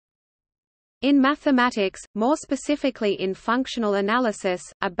In mathematics, more specifically in functional analysis,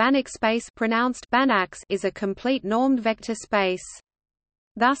 a Banach space, pronounced Banach, is a complete normed vector space.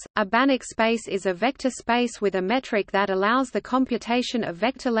 Thus, a Banach space is a vector space with a metric that allows the computation of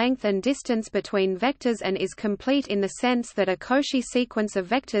vector length and distance between vectors and is complete in the sense that a Cauchy sequence of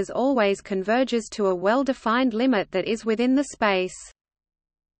vectors always converges to a well-defined limit that is within the space.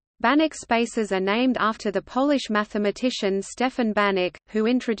 Banach spaces are named after the Polish mathematician Stefan Banach, who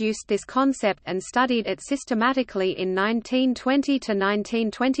introduced this concept and studied it systematically in 1920 to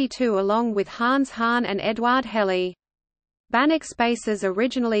 1922 along with Hans Hahn and Eduard Helly. Banach spaces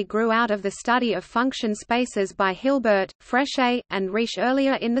originally grew out of the study of function spaces by Hilbert, Frechet, and Riesz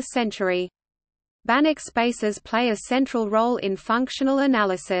earlier in the century. Banach spaces play a central role in functional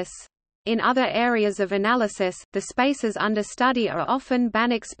analysis. In other areas of analysis, the spaces under study are often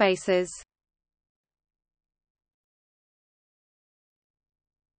Banach spaces.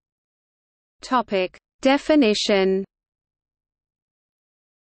 Topic: Definition.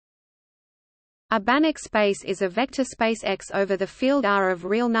 A Banach space is a vector space X over the field R of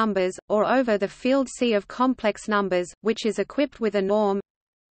real numbers, or over the field C of complex numbers, which is equipped with a norm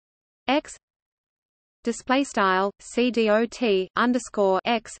X _C_X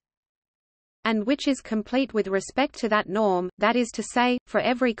and which is complete with respect to that norm. That is to say, for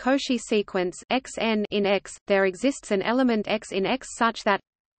every Cauchy sequence Xn in X, there exists an element X in X such that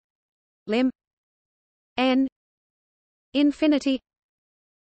lim n infinity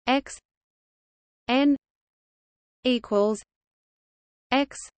X n equals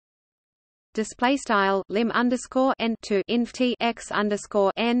X display style lim underscore n to inf t X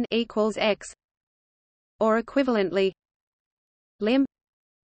underscore n equals X, or equivalently lim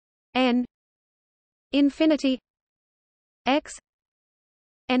n infinity X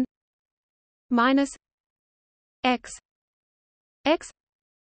n minus X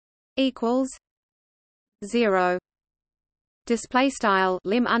equals 0. Display style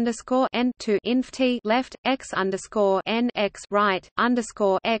lim underscore n to inf t left X underscore n X right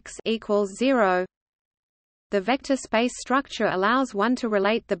underscore X equals 0. The vector space structure allows one to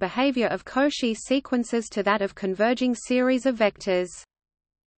relate the behavior of Cauchy sequences to that of converging series of vectors.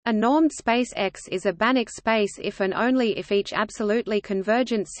 A normed space X is a Banach space if and only if each absolutely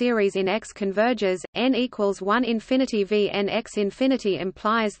convergent series in X converges. N equals 1 infinity Vn X infinity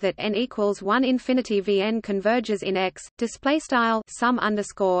implies that N equals 1 infinity Vn converges in X. Display style sum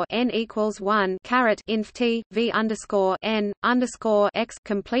underscore N equals 1 caret inf t V underscore N underscore X.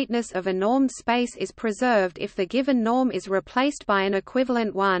 Completeness of a normed space is preserved if the given norm is replaced by an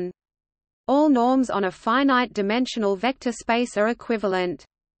equivalent one. All norms on a finite dimensional vector space are equivalent.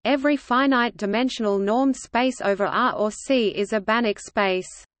 Every finite-dimensional normed space over R or C is a Banach space.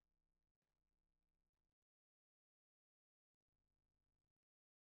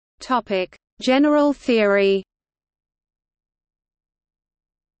 Topic: General theory.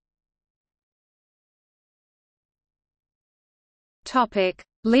 Topic: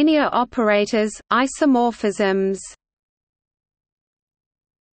 Linear operators, isomorphisms.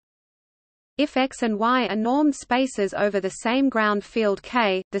 If X and Y are normed spaces over the same ground field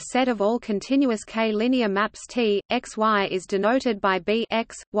K, the set of all continuous K linear maps T, X, Y is denoted by B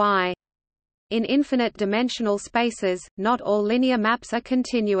X, Y. In infinite-dimensional spaces, not all linear maps are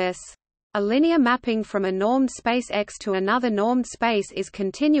continuous. A linear mapping from a normed space X to another normed space is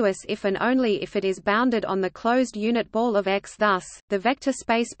continuous if and only if it is bounded on the closed unit ball of X. Thus, the vector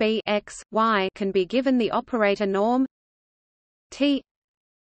space B X, Y can be given the operator norm T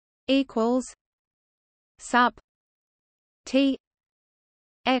equals sup T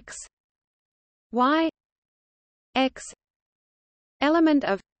X Y X element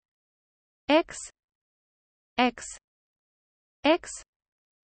of X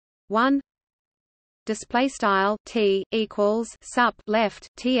 1 display style T equals sup left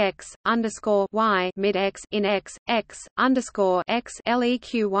TX underscore Y mid X in X underscore X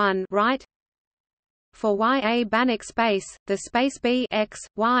LEQ1 right. For Y a Banach space, the space B X,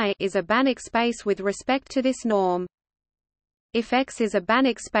 Y is a Banach space with respect to this norm. If X is a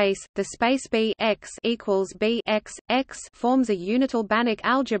Banach space, the space B X equals B X forms a unital Banach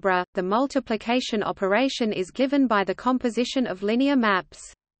algebra. The multiplication operation is given by the composition of linear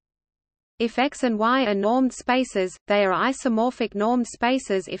maps. If X and Y are normed spaces, they are isomorphic normed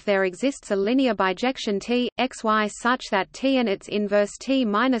spaces if there exists a linear bijection T, X, Y such that T and its inverse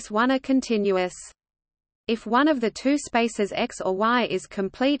T-1 are continuous. If one of the two spaces X or Y is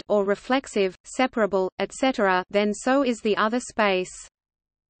complete or reflexive, separable, etc., then so is the other space.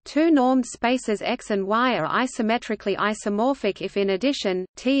 Two normed spaces X and Y are isometrically isomorphic if in addition,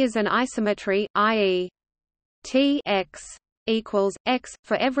 T is an isometry, i.e. T X equals x.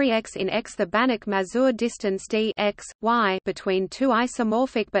 For every x in X, the Banach-Mazur distance d x, y between two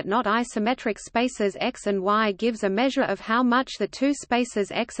isomorphic but not isometric spaces X and Y gives a measure of how much the two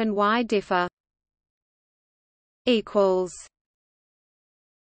spaces X and Y differ. Equals.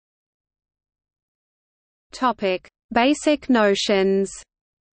 Topic: Basic notions.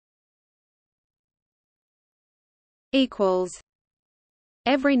 Equals.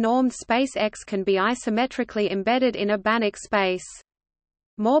 Every normed space X can be isometrically embedded in a Banach space.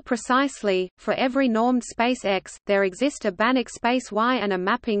 More precisely, for every normed space X, there exist a Banach space Y and a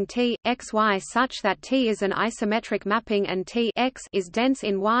mapping T, X, Y such that T is an isometric mapping and T X is dense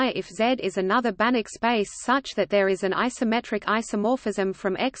in Y if Z is another Banach space such that there is an isometric isomorphism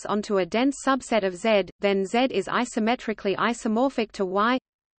from X onto a dense subset of Z, then Z is isometrically isomorphic to Y.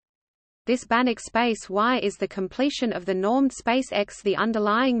 This Banach space Y is the completion of the normed space X. The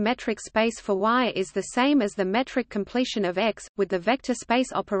underlying metric space for Y is the same as the metric completion of X, with the vector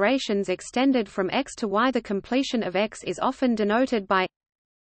space operations extended from X to Y. The completion of X is often denoted by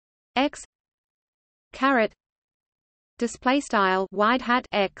X caret display style wide hat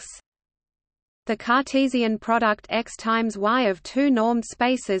X. The Cartesian product X times Y of two normed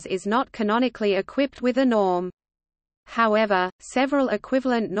spaces is not canonically equipped with a norm. However, several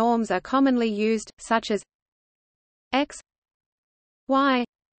equivalent norms are commonly used, such as x y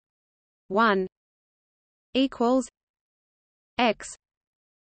 1 equals x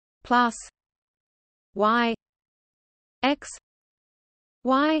plus y x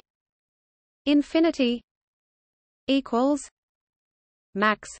y infinity equals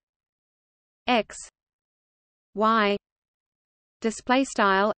max x y. Display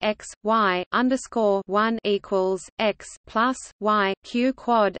style x y underscore 1 equals x plus y q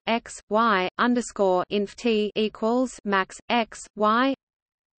quad x y underscore inf t equals max x y,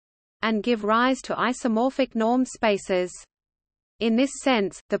 and give rise to isomorphic normed spaces. In this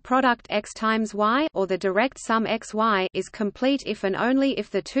sense, the product x times y, or the direct sum x y, is complete if and only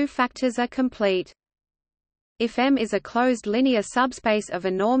if the two factors are complete. If M is a closed linear subspace of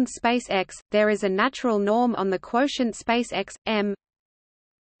a normed space X, there is a natural norm on the quotient space X, M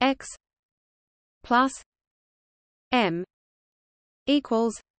x plus M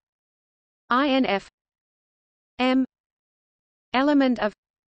equals INF M element of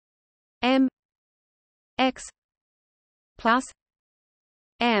M x plus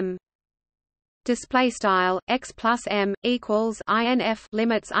M. Display style x plus M equals INF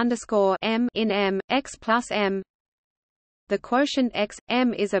limits underscore M in M x plus M. The quotient x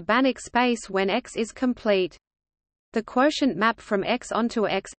M is a Banach space when X is complete. The quotient map from X onto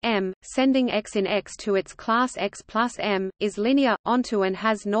X M, sending X in X to its class X plus M, is linear onto and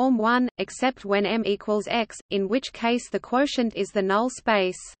has norm 1, except when M equals X, in which case the quotient is the null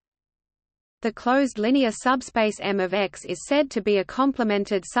space. The closed linear subspace M of X is said to be a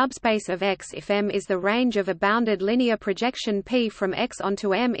complemented subspace of X if M is the range of a bounded linear projection P from X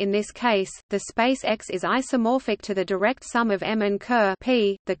onto M. In this case, the space X is isomorphic to the direct sum of M and ker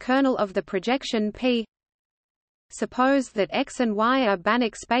P, the kernel of the projection P. Suppose that X and Y are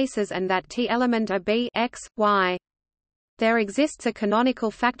Banach spaces and that T element are B X, Y. There exists a canonical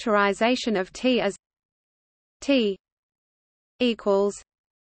factorization of T as T equals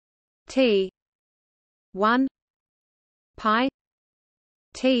T 1 pi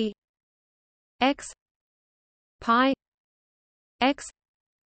T x pi x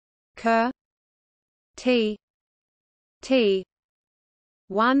ker T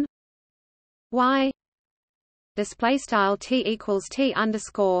 1 y. Display style T equals T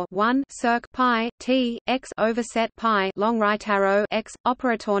underscore 1 circ pi T x overset pi long right arrow x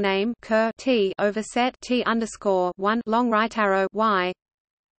operator name ker T overset T underscore 1 long right arrow y,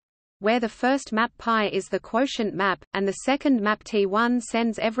 where the first map pi is the quotient map, and the second map T1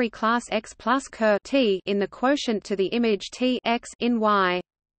 sends every class X plus ker T in the quotient to the image T x in Y.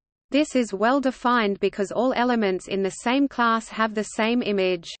 This is well defined because all elements in the same class have the same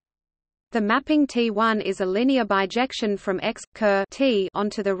image. The mapping T1 is a linear bijection from X ker T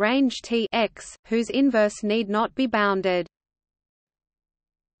onto the range T x, whose inverse need not be bounded.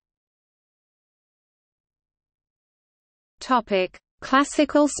 Topic: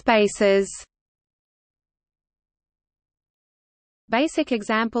 Classical spaces. Basic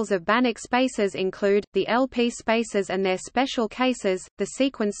examples of Banach spaces include, the LP spaces and their special cases, the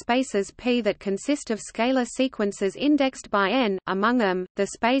sequence spaces P that consist of scalar sequences indexed by n, among them, the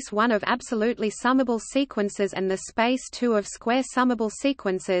space 1 of absolutely summable sequences and the space 2 of square summable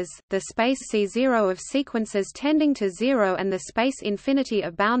sequences, the space C0 of sequences tending to 0 and the space infinity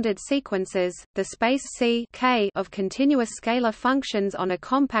of bounded sequences, the space C K of continuous scalar functions on a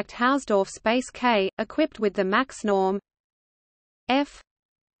compact Hausdorff space K, equipped with the max norm F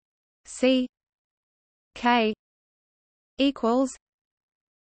C K equals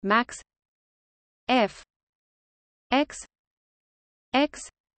max F X X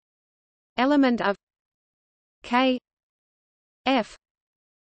element of K F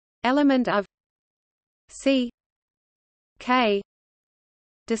element of C K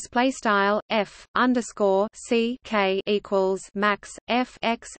display style F underscore C K equals max F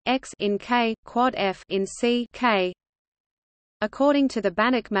X X in K quad F in C K. According to the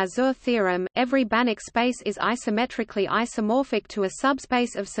Banach-Mazur theorem, every Banach space is isometrically isomorphic to a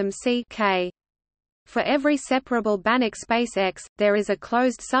subspace of some C K. For every separable Banach space X, there is a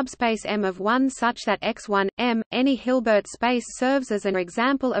closed subspace M of 1 such that X1, M. Any Hilbert space serves as an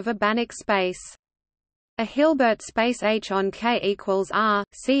example of a Banach space. A Hilbert space H on K equals R,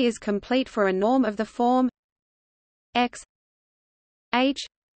 C is complete for a norm of the form X H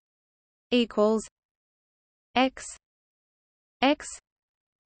equals X X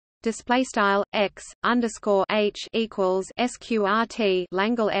display style X underscore H equals sqrt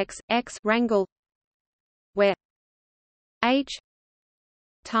Langle X X wrangle, where H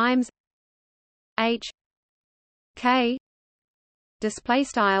times H K display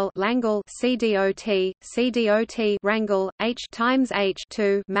style Langle CDOT wrangle H times H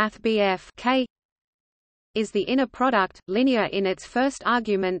 2 math BF K is the inner product linear in its first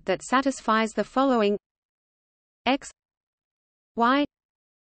argument that satisfies the following X Y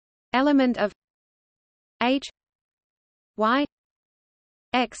element of H Y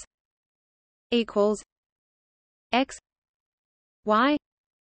X equals X Y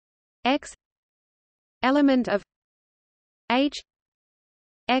X element of H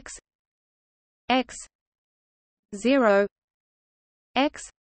X X 0 X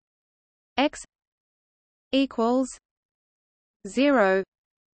X equals 0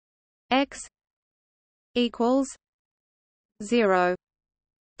 X equals 0.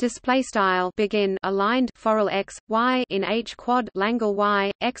 Display style begin aligned forall X Y in H quad Langle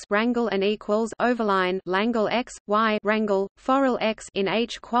Y X wrangle and equals overline Langle X Y wrangle forall X in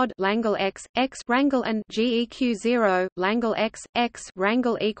H quad Langle X X wrangle and GEQ 0 Langle X X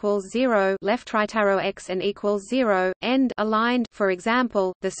wrangle equals 0 left right arrow X and equals 0 end aligned. For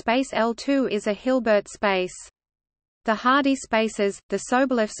example, the space L2 is a Hilbert space. The Hardy spaces, the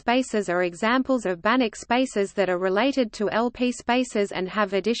Sobolev spaces are examples of Banach spaces that are related to LP spaces and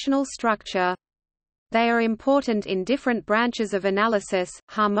have additional structure. They are important in different branches of analysis,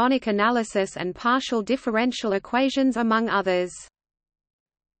 harmonic analysis and partial differential equations among others.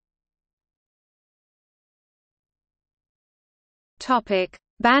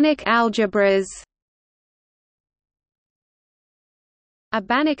 Banach algebras. A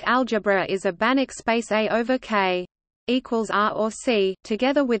Banach algebra is a Banach space A over K equals R or C,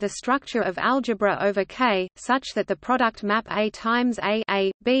 together with a structure of algebra over K, such that the product map A times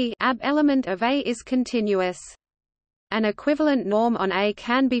A, B ab element of A is continuous. An equivalent norm on A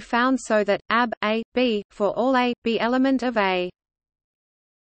can be found so that ab A, B for all A, B element of A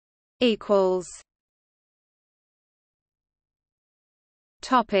equals.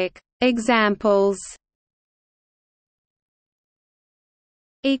 Topic examples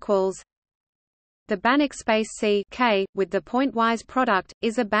equals. The Banach space C K, with the pointwise product,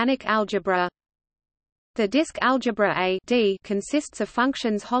 is a Banach algebra. The disk algebra A D consists of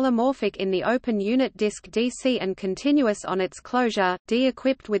functions holomorphic in the open unit disk DC and continuous on its closure, D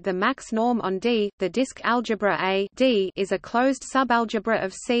equipped with the max norm on D. The disk algebra A D is a closed subalgebra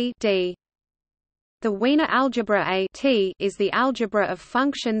of C D. The Wiener algebra A T is the algebra of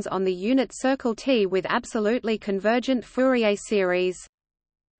functions on the unit circle T with absolutely convergent Fourier series.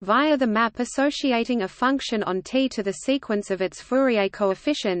 Via the map associating a function on T to the sequence of its Fourier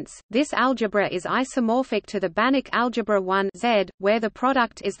coefficients, this algebra is isomorphic to the Banach algebra 1 Z, where the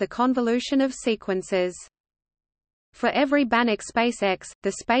product is the convolution of sequences. For every Banach space X,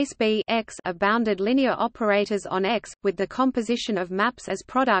 the space B X of bounded linear operators on X, with the composition of maps as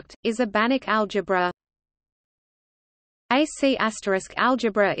product, is a Banach algebra. A C**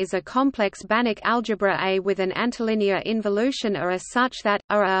 algebra is a complex Banach algebra A with an antilinear involution A such that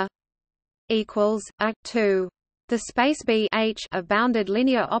A equals A 2. The space B H of bounded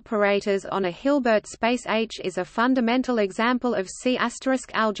linear operators on a Hilbert space H is a fundamental example of C**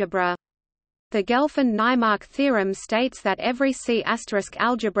 algebra. The Gelfand-Naimark theorem states that every C**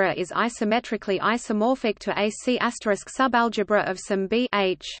 algebra is isometrically isomorphic to a C** subalgebra of some B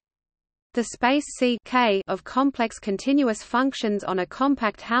H. The space C K of complex continuous functions on a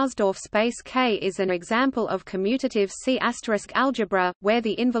compact Hausdorff space K is an example of commutative C** algebra, where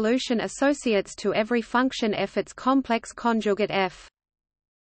the involution associates to every function f its complex conjugate f.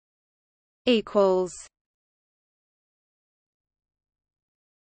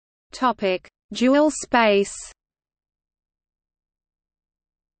 Topic: Dual space.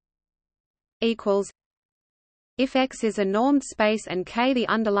 Equals. If X is a normed space and K the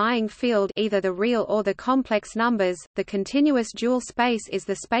underlying field, either the real or the complex numbers, the continuous dual space is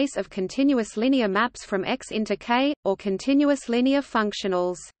the space of continuous linear maps from X into K, or continuous linear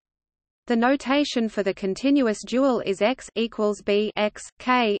functionals. The notation for the continuous dual is X equals B X,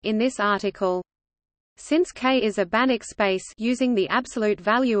 K in this article. Since K is a Banach space using the absolute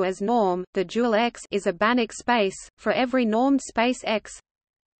value as norm, the dual X is a Banach space, for every normed space X.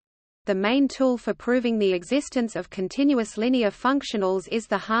 The main tool for proving the existence of continuous linear functionals is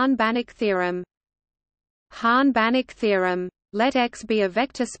the Hahn-Banach theorem. Hahn-Banach theorem. Let X be a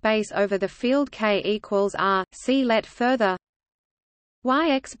vector space over the field K equals R. See let further.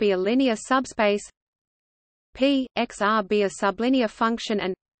 Yx be a linear subspace. P X R be a sublinear function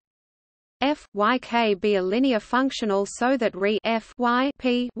and F yk be a linear functional so that Re F y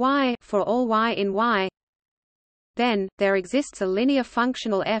P y for all y in Y. Then there exists a linear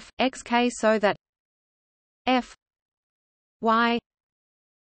functional f xk so that f y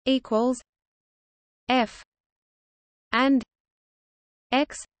equals f and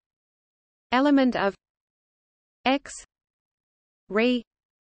x element of x Re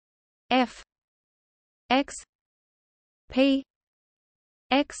f x p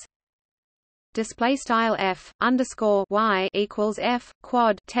x display style f underscore y equals f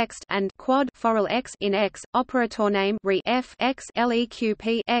quad text and quad forall x in x operator name Re f x leq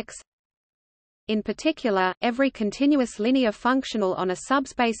p x. In particular, every continuous linear functional on a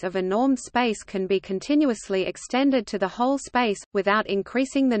subspace of a normed space can be continuously extended to the whole space without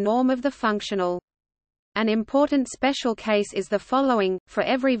increasing the norm of the functional. An important special case is the following: for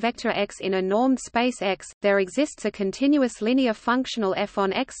every vector x in a normed space X, there exists a continuous linear functional f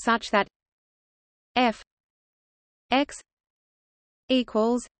on X such that f x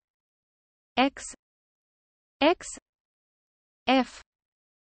equals x x f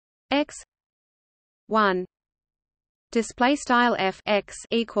x 1. Display style f x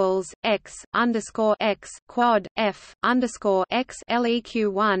equals x underscore x quad f underscore x leq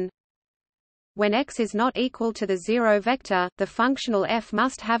 1. When x is not equal to the zero vector, the functional f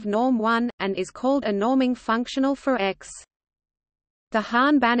must have norm 1, and is called a norming functional for x. The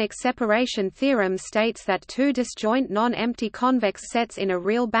Hahn-Banach separation theorem states that two disjoint non-empty convex sets in a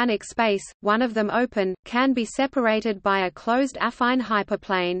real Banach space, one of them open, can be separated by a closed affine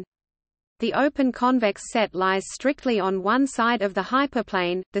hyperplane. The open convex set lies strictly on one side of the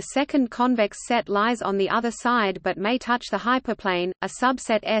hyperplane, the second convex set lies on the other side but may touch the hyperplane. A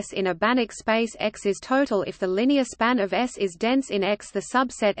subset S in a Banach space X is total if the linear span of S is dense in X. The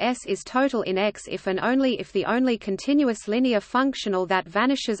subset S is total in X if and only if the only continuous linear functional that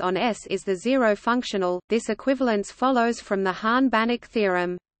vanishes on S is the zero functional. This equivalence follows from the Hahn-Banach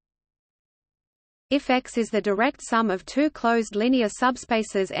theorem. If X is the direct sum of two closed linear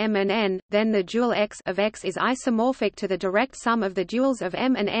subspaces M and N, then the dual X of X is isomorphic to the direct sum of the duals of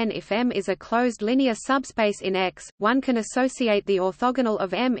M and N. If M is a closed linear subspace in X, one can associate the orthogonal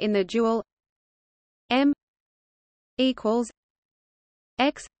of M in the dual M equals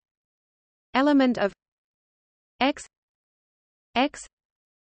X element of X X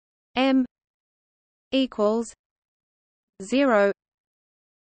M equals 0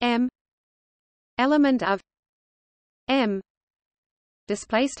 M element of M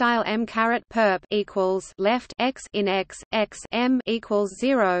display style M caret perp equals left X in X X M equals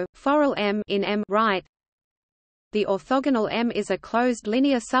 0 forall M in M right. The orthogonal M is a closed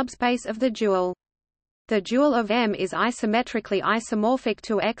linear subspace of the dual. The dual of M is isometrically isomorphic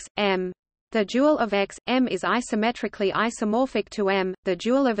to X M. The dual of X M is isometrically isomorphic to M. The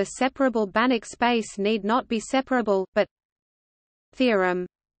dual of a separable Banach space need not be separable, but theorem.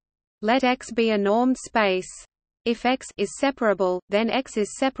 Let X be a normed space. If X is separable, then X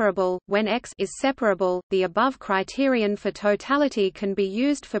is separable. When X is separable, the above criterion for totality can be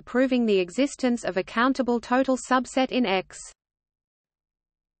used for proving the existence of a countable total subset in X.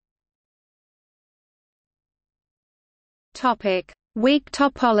 Topic: Weak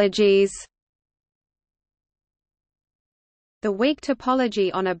topologies. The weak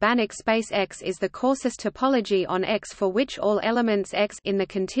topology on a Banach space X is the coarsest topology on X for which all elements X in the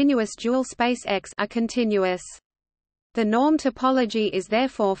continuous dual space X are continuous. The norm topology is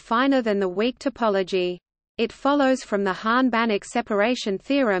therefore finer than the weak topology. It follows from the Hahn-Banach separation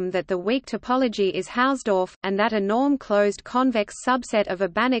theorem that the weak topology is Hausdorff, and that a norm-closed convex subset of a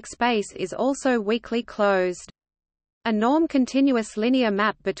Banach space is also weakly closed. A norm-continuous linear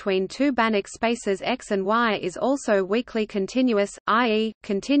map between two Banach spaces X and Y is also weakly continuous, i.e.,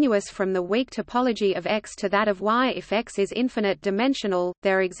 continuous from the weak topology of X to that of Y. If X is infinite-dimensional,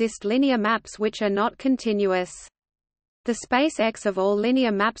 there exist linear maps which are not continuous. The space X of all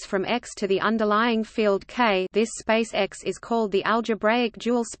linear maps from X to the underlying field K, this space X is called the algebraic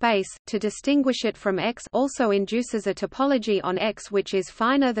dual space. To distinguish it from X also induces a topology on X which is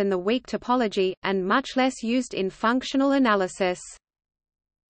finer than the weak topology, and much less used in functional analysis.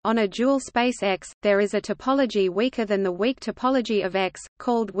 On a dual space X, there is a topology weaker than the weak topology of X,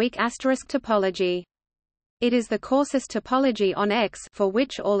 called weak asterisk topology. It is the coarsest topology on X for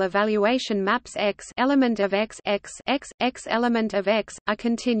which all evaluation maps X element of X X X X element of X are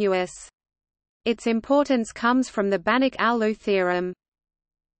continuous. Its importance comes from the Banach-Aulou theorem.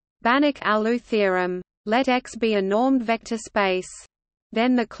 Banach-Aulou theorem: let X be a normed vector space.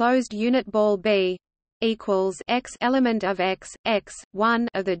 Then the closed unit ball B equals X element of X X 1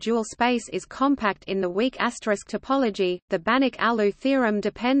 of the dual space is compact in the weak asterisk topology. The Banach-Aulou theorem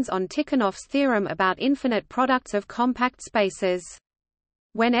depends on Tikhonov's theorem about infinite products of compact spaces.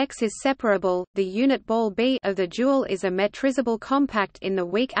 When X is separable, the unit ball B of the dual is a metrizable compact in the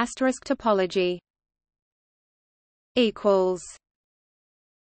weak asterisk topology. Equals.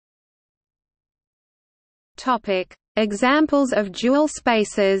 Topic: Examples of dual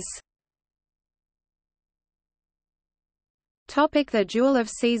spaces. The dual of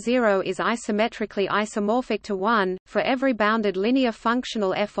C0 is isometrically isomorphic to 1. For every bounded linear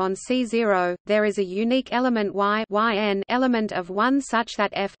functional f on C0, there is a unique element y yn element of 1 such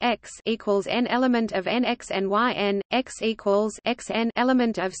that f x equals n element of nx and yn x equals xn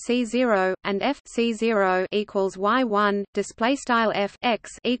element of C0, and f C0 equals y1. Display style f x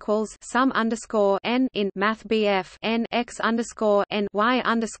equals sum underscore n in math BF n x underscore n y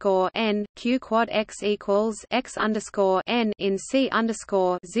underscore n q quad x equals x underscore n in C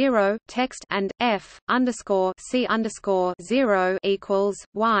underscore 0 text, and f underscore C underscore 0 equals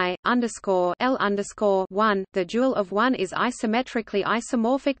y underscore L underscore 1. The dual of 1 is isometrically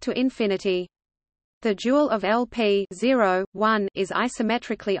isomorphic to infinity. The dual of LP 0, 1 is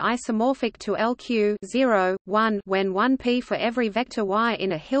isometrically isomorphic to LQ 0, 1 when 1p for every vector y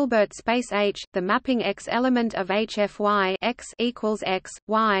in a Hilbert space H. The mapping X element of HFY x equals x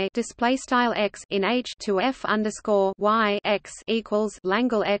y display style x in H to f underscore y x equals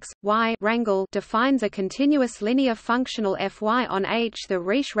Langle x y wrangle defines a continuous linear functional fy on H. The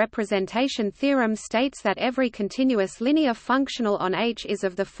Riesz representation theorem states that every continuous linear functional on H is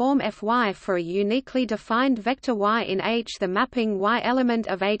of the form fy for a unique defined vector y in H. The mapping y element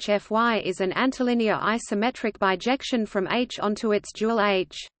of HFY is an antilinear isometric bijection from H onto its dual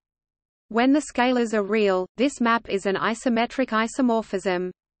H. When the scalars are real, this map is an isometric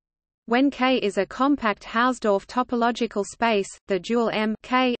isomorphism. When K is a compact Hausdorff topological space, the dual M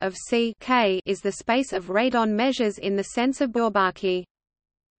K of C K is the space of radon measures in the sense of Bourbaki.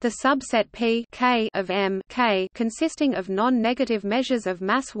 The subset P K of M K consisting of non-negative measures of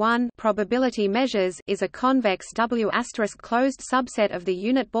mass 1 probability measures is a convex W** closed subset of the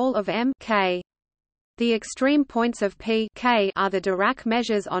unit ball of M K. The extreme points of P K are the Dirac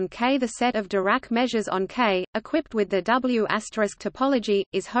measures on K. The set of Dirac measures on K, equipped with the W** topology,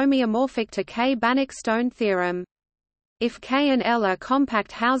 is homeomorphic to K-Banach-Stone theorem. If K and L are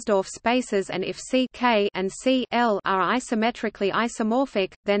compact Hausdorff spaces and if C K and C L are isometrically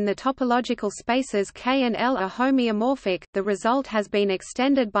isomorphic, then the topological spaces K and L are homeomorphic. The result has been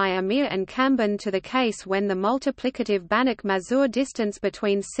extended by Amir and Cambon to the case when the multiplicative Banach-Mazur distance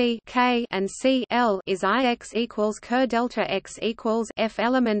between C K and C L is Ix equals Ker delta x equals F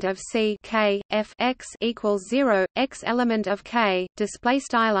element of C K F x equals 0 x element of K. Display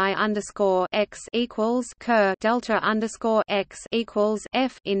style I underscore x equals Ker delta underscore x equals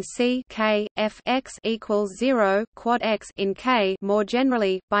F in C K F x equals 0 quad x in K. More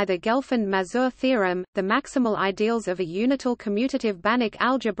generally, by the Gelfand-Mazur theorem, the maximal ideals of a unital commutative Banach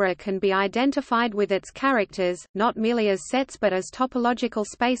algebra can be identified with its characters, not merely as sets but as topological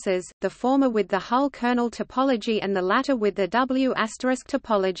spaces, the former with the Hull kernel topology and the latter with the W**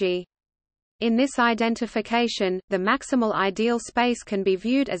 topology. In this identification, the maximal ideal space can be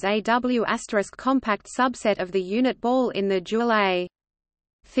viewed as a W** compact subset of the unit ball in the dual A.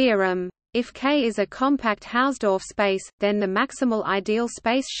 Theorem. If K is a compact Hausdorff space, then the maximal ideal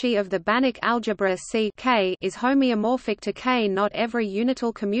space Xi of the Banach algebra C K is homeomorphic to K. Not every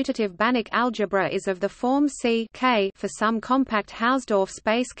unital commutative Banach algebra is of the form C K for some compact Hausdorff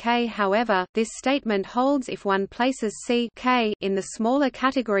space K. However, this statement holds if one places C K in the smaller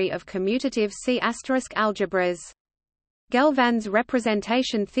category of commutative C** algebras. Gelvan's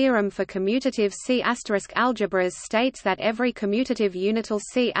representation theorem for commutative C** algebras states that every commutative unital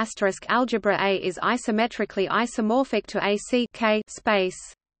C** algebra A is isometrically isomorphic to a C K space.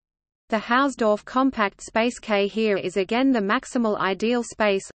 The Hausdorff compact space K here is again the maximal ideal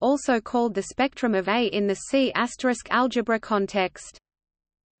space, also called the spectrum of A in the C** algebra context.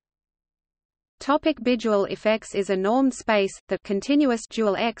 Bidual. If X is a normed space, the continuous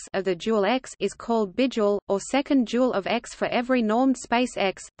dual X of the dual X is called bidual, or second dual of X. For every normed space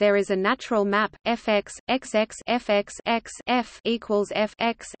X, there is a natural map Fx, XX, Fx, X, F equals F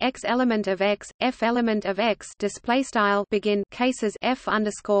X, X element of X, F element of X. Display style begin cases F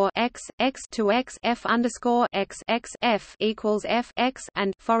underscore X, X to X, F underscore X, X, F equals F X,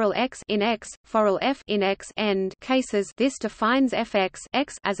 and forel X in X, forel F in X end cases. This defines Fx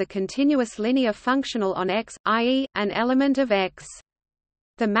X as a continuous linear functional on X, i.e., an element of X.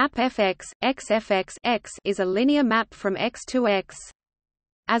 The map Fx, Fx, X is a linear map from X to X.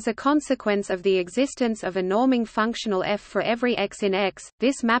 As a consequence of the existence of a norming functional f for every x in X,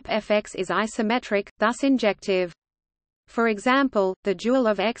 this map Fx is isometric, thus injective. For example, the dual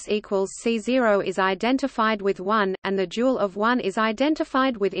of X equals C0 is identified with 1, and the dual of 1 is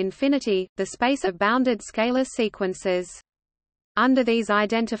identified with infinity, the space of bounded scalar sequences. Under these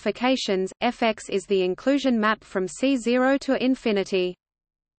identifications, Fx is the inclusion map from C0 to infinity.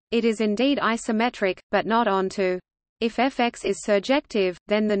 It is indeed isometric, but not onto. If Fx is surjective,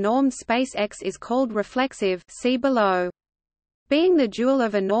 then the normed space X is called reflexive, see below. Being the dual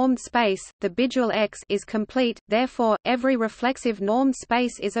of a normed space, the bidual X is complete, therefore, every reflexive normed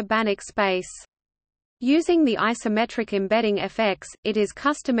space is a Banach space. Using the isometric embedding Fx, it is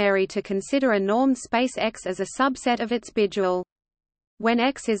customary to consider a normed space X as a subset of its bidual. When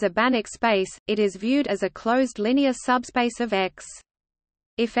X is a Banach space, it is viewed as a closed linear subspace of X.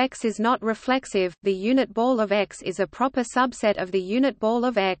 If X is not reflexive, the unit ball of X is a proper subset of the unit ball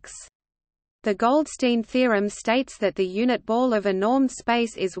of X. The Goldstein theorem states that the unit ball of a normed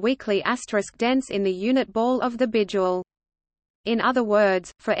space is weakly *dense in the unit ball of the bidual. In other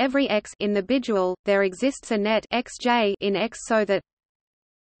words, for every X in the bidual, there exists a net Xj in X so that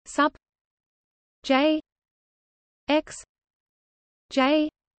sup J X J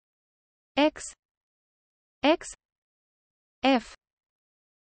X X F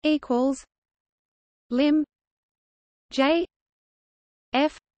equals lim J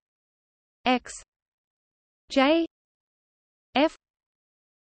F X J F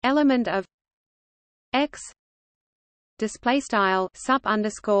element of X display style sup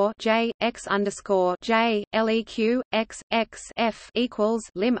underscore J X underscore J LEQ X X F equals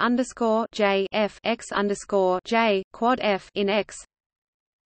lim underscore J F X underscore J quad F in X.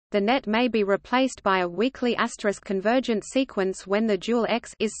 The net may be replaced by a weakly convergent sequence when the dual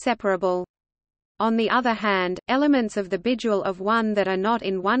X is separable. On the other hand, elements of the bidual of 1 that are not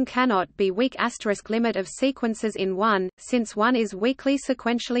in 1 cannot be weak limit of sequences in 1, since 1 is weakly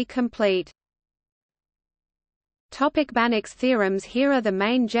sequentially complete. Banach's theorems. Here are the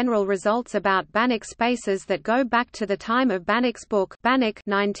main general results about Banach spaces that go back to the time of Banach's book Banach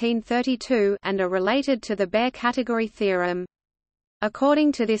 1932 and are related to the bare category theorem.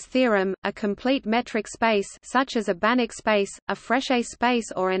 According to this theorem, a complete metric space such as a Banach space, a Frechet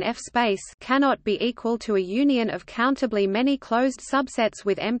space or an F space cannot be equal to a union of countably many closed subsets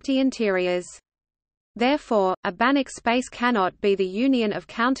with empty interiors. Therefore, a Banach space cannot be the union of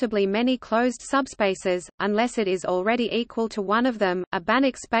countably many closed subspaces, unless it is already equal to one of them. A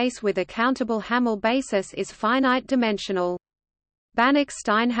Banach space with a countable Hamel basis is finite dimensional.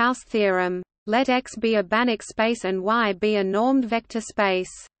 Banach-Steinhaus theorem. Let X be a Banach space and Y be a normed vector space.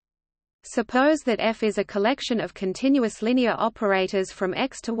 Suppose that F is a collection of continuous linear operators from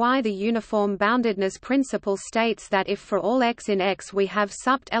X to Y. The uniform boundedness principle states that if for all X in X we have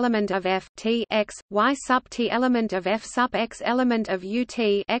supt element of F T X, Y sup T element of F sup X element of U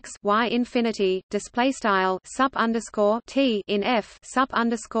T X Y infinity, display style sup underscore T in F sup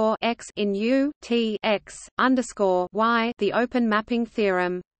underscore X in U T X underscore Y. The open mapping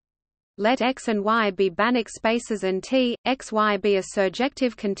theorem. Let X and Y be Banach spaces and T, X, Y be a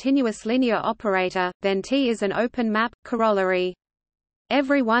surjective continuous linear operator, then T is an open map. Corollary.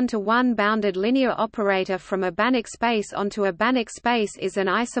 Every one-to-one bounded linear operator from a Banach space onto a Banach space is an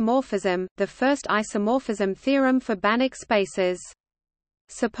isomorphism, the first isomorphism theorem for Banach spaces.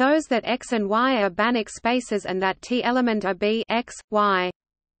 Suppose that X and Y are Banach spaces and that T element are B X, Y.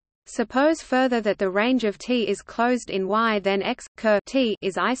 Suppose further that the range of T is closed in Y, then X T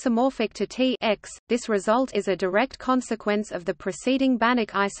is isomorphic to T X. This result is a direct consequence of the preceding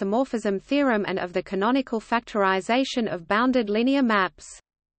Banach isomorphism theorem and of the canonical factorization of bounded linear maps.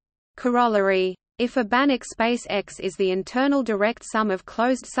 Corollary. If a Banach space X is the internal direct sum of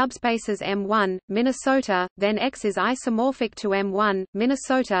closed subspaces M1, Minnesota, then X is isomorphic to M1,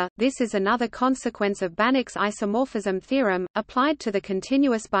 Minnesota. This is another consequence of Banach's isomorphism theorem, applied to the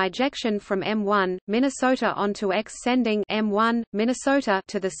continuous bijection from M1, Minnesota onto X sending M1, Minnesota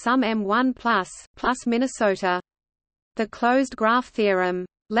to the sum M1 plus Minnesota. The closed graph theorem.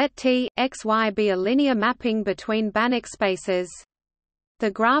 Let T, X, Y be a linear mapping between Banach spaces. The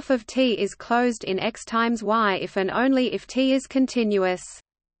graph of T is closed in X times Y if and only if T is continuous.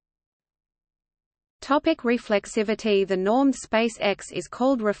 Reflexivity. The normed space X is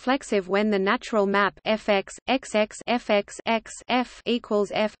called reflexive when the natural map Fx, Xx, Fx, X, F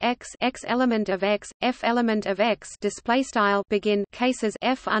equals F X, X element of X, F element of X display style begin cases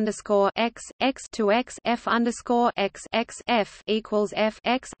F underscore X, X to X, F underscore X, X, F equals F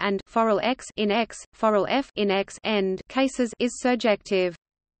X and forall X in X, forall F in X end cases is surjective.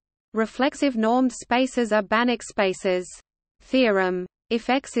 Reflexive normed spaces are Banach spaces. Theorem. If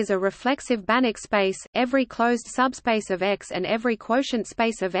X is a reflexive Banach space, every closed subspace of X and every quotient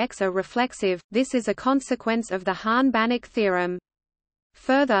space of X are reflexive. This is a consequence of the Hahn-Banach theorem.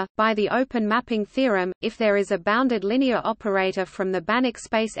 Further, by the open mapping theorem, if there is a bounded linear operator from the Banach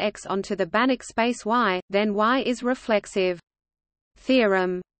space X onto the Banach space Y, then Y is reflexive.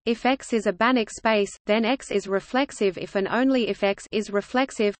 Theorem. If X is a Banach space, then X is reflexive if and only if X is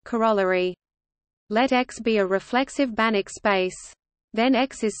reflexive. Corollary. Let X be a reflexive Banach space. Then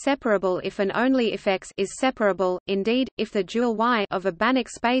X is separable if and only if X is separable. Indeed, if the dual Y of a Banach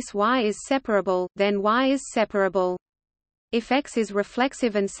space Y is separable, then Y is separable. If X is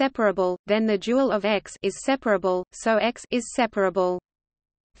reflexive and separable, then the dual of X is separable, so X is separable.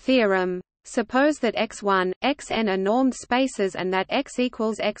 Theorem. Suppose that X1, Xn are normed spaces and that X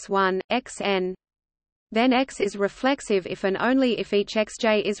equals X1, Xn. Then X is reflexive if and only if each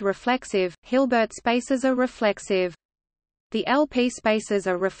Xj is reflexive. Hilbert spaces are reflexive. The LP spaces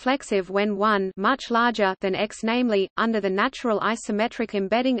are reflexive when 1 much larger than X, namely, under the natural isometric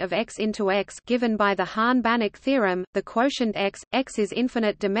embedding of X into X given by the Hahn-Banach theorem, the quotient X is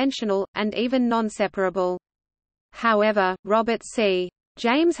infinite dimensional, and even non-separable. However, Robert C.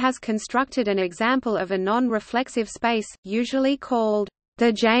 James has constructed an example of a non-reflexive space, usually called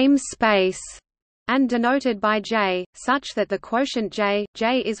the James space, and denoted by J, such that the quotient J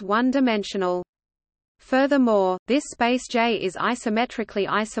is one-dimensional. Furthermore, this space J is isometrically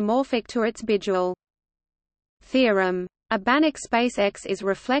isomorphic to its Bidual. Theorem. A Banach space X is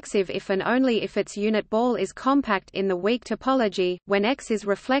reflexive if and only if its unit ball is compact in the weak topology. When X is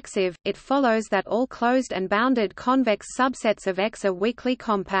reflexive, it follows that all closed and bounded convex subsets of X are weakly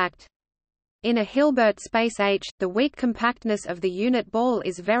compact. In a Hilbert space H, the weak compactness of the unit ball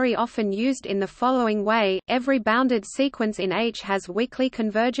is very often used in the following way: every bounded sequence in H has weakly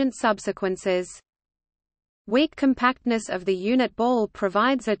convergent subsequences. Weak compactness of the unit ball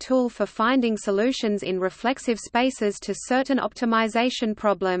provides a tool for finding solutions in reflexive spaces to certain optimization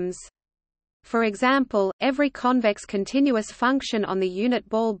problems. For example, every convex continuous function on the unit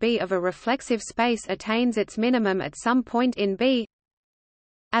ball B of a reflexive space attains its minimum at some point in B.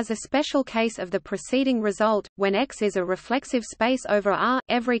 As a special case of the preceding result, when X is a reflexive space over R,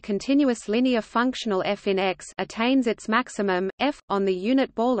 every continuous linear functional f in X attains its maximum, f, on the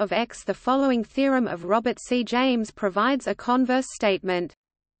unit ball of X. The following theorem of Robert C. James provides a converse statement.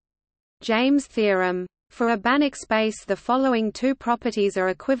 James theorem. For a Banach space the following two properties are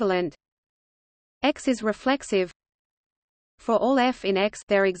equivalent. X is reflexive. For all f in X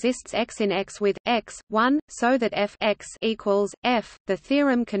there exists X in X with X, 1, so that f X equals F. The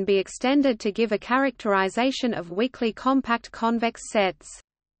theorem can be extended to give a characterization of weakly compact convex sets.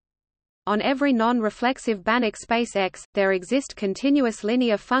 On every non-reflexive Banach space X, there exist continuous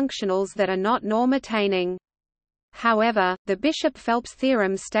linear functionals that are not norm-attaining. However, the Bishop-Phelps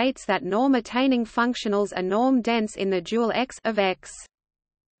theorem states that norm-attaining functionals are norm-dense in the dual X of X.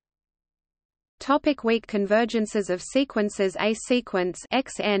 Weak convergences of sequences. A sequence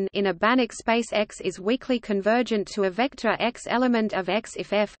Xn in a Banach space X is weakly convergent to a vector X element of X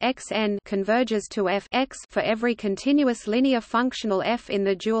if f Xn converges to f X for every continuous linear functional f in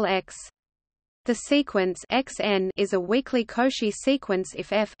the dual X. The sequence Xn is a weakly Cauchy sequence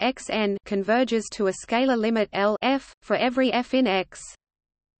if f Xn converges to a scalar limit L f for every f in X.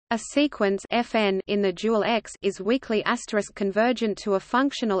 A sequence Fn in the dual X is weakly * convergent to a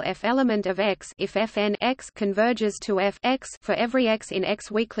functional f element of X if Fn X converges to f X for every X in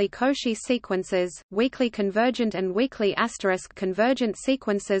X. Weakly Cauchy sequences, weakly convergent and weakly * convergent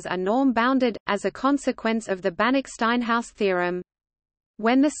sequences are norm-bounded, as a consequence of the Banach-Steinhaus theorem.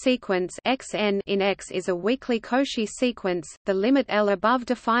 When the sequence xn in X is a weakly Cauchy sequence, the limit L above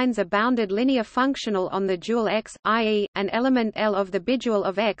defines a bounded linear functional on the dual X, i.e., an element L of the bidual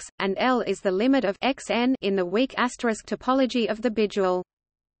of X, and L is the limit of xn in the weak asterisk topology of the bidual.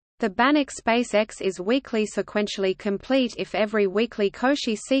 The Banach space X is weakly sequentially complete if every weakly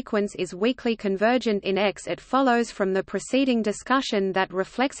Cauchy sequence is weakly convergent in X. It follows from the preceding discussion that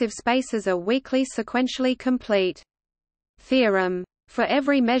reflexive spaces are weakly sequentially complete. Theorem. For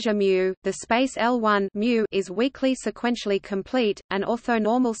every measure mu, the space L1 mu is weakly sequentially complete. An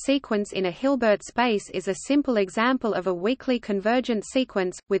orthonormal sequence in a Hilbert space is a simple example of a weakly convergent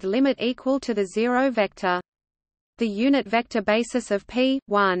sequence, with limit equal to the zero vector. The unit vector basis of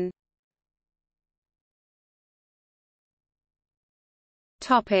P1.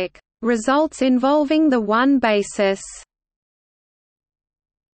 Topic: Results involving the one basis.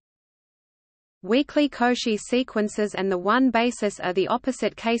 Weakly Cauchy sequences and the one basis are the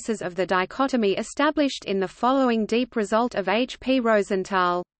opposite cases of the dichotomy established in the following deep result of H. P.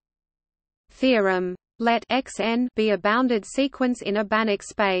 Rosenthal. Theorem. Let Xn be a bounded sequence in a Banach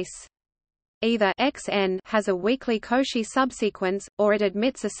space. Either Xn has a weakly Cauchy subsequence, or it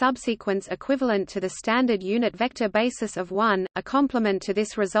admits a subsequence equivalent to the standard unit vector basis of 1. A complement to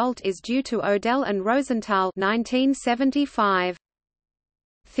this result is due to Odell and Rosenthal 1975.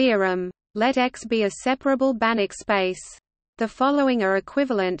 Theorem. Let X be a separable Banach space. The following are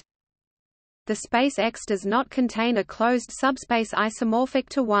equivalent. The space X does not contain a closed subspace isomorphic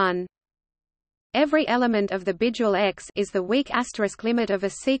to 1. Every element of the bidual X is the weak asterisk limit of a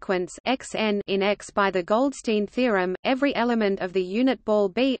sequence Xn in X by the Goldstein theorem. Every element of the unit ball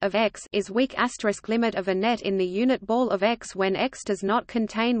B of X is weak asterisk limit of a net in the unit ball of X when X does not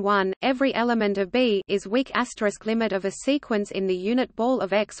contain 1. Every element of B is weak asterisk limit of a sequence in the unit ball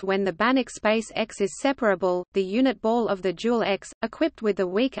of X when the Banach space X is separable. The unit ball of the dual X, equipped with the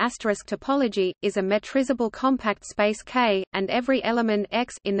weak asterisk topology, is a metrizable compact space K, and every element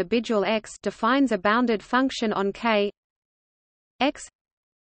X in the bidual X defines a bounded function on K. X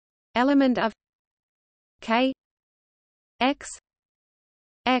element of K X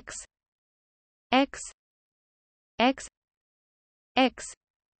X X X X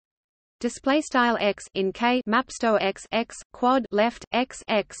display style X in K mapsto X X quad left X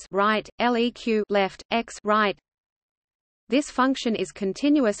X right leq left X right. This function is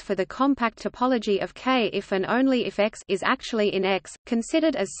continuous for the compact topology of K if and only if X is actually in X,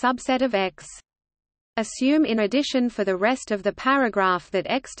 considered as subset of X. Assume in addition for the rest of the paragraph that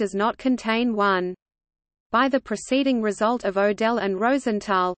X does not contain 1. By the preceding result of Odell and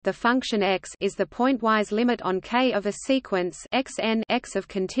Rosenthal, the function X is the pointwise limit on K of a sequence Xn X of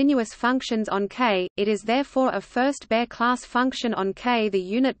continuous functions on K. It is therefore a first Baire class function on K. The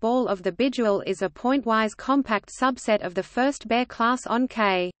unit ball of the bidual is a pointwise compact subset of the first Baire class on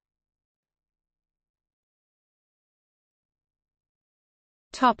K.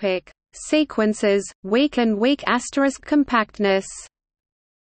 Topic: Sequences, weak and weak asterisk compactness.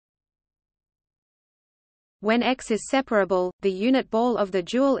 When X is separable, the unit ball of the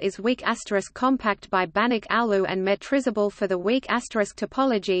dual is weak asterisk compact by Banach ALU and metrizable for the weak asterisk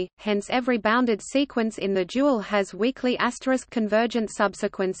topology, hence every bounded sequence in the dual has weakly asterisk convergent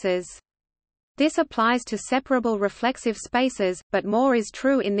subsequences. This applies to separable reflexive spaces, but more is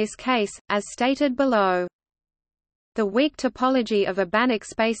true in this case, as stated below. The weak topology of a Banach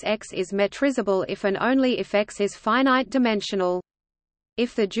space X is metrizable if and only if X is finite dimensional.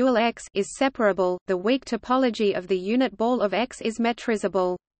 If the dual X is separable, the weak topology of the unit ball of X is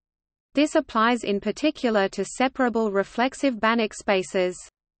metrizable. This applies in particular to separable reflexive Banach spaces.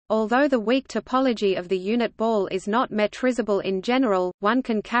 Although the weak topology of the unit ball is not metrizable in general, one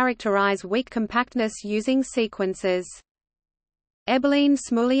can characterize weak compactness using sequences.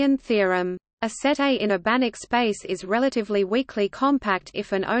 Eberlein-Smulian theorem. A set A in a Banach space is relatively weakly compact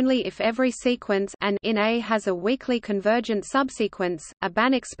if and only if every sequence and in A has a weakly convergent subsequence. A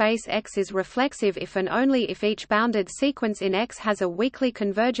Banach space X is reflexive if and only if each bounded sequence in X has a weakly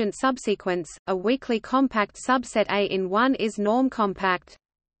convergent subsequence. A weakly compact subset A in 1 is norm compact.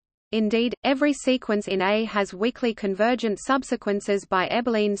 Indeed, every sequence in A has weakly convergent subsequences by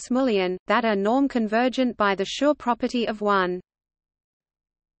Eberlein-Smulian, that are norm convergent by the Schur property of 1.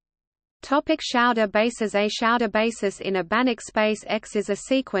 Schauder basis. A Schauder basis in a Banach space X is a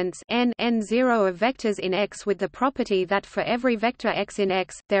sequence n0 of vectors in X with the property that for every vector X in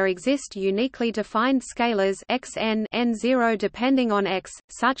X, there exist uniquely defined scalars xn n0 depending on X,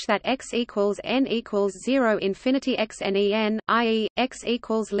 such that X equals n equals 0 infinity xnen, i.e., X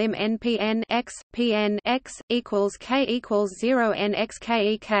equals lim npn x pn x equals k equals 0 n x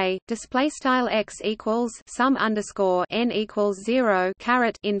k e k. Display style X equals sum underscore n equals 0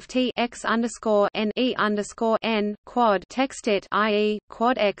 caret inf t x underscore n e underscore n quad text it, i.e.,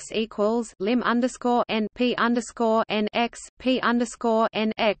 quad X equals lim underscore n p underscore n x p underscore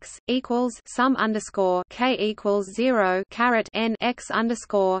n x equals sum underscore k equals 0 caret n x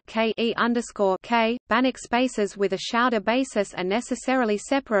underscore k e underscore k. Banach spaces with a Schauder basis are necessarily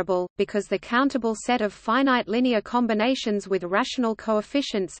separable because the countable set of finite linear combinations with rational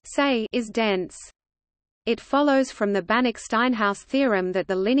coefficients, say, is dense. It follows from the Banach-Steinhaus theorem that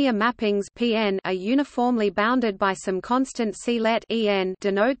the linear mappings Pn are uniformly bounded by some constant C. Let En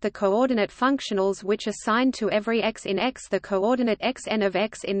denote the coordinate functionals which assign to every x in X the coordinate xn of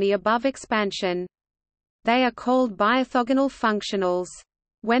X in the above expansion. They are called biorthogonal functionals.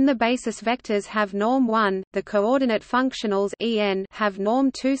 When the basis vectors have norm 1, the coordinate functionals En have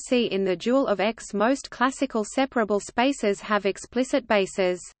norm 2c. In the dual of X, most classical separable spaces have explicit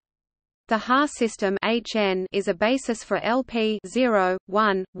bases. The Haar system Hn is a basis for LP 0,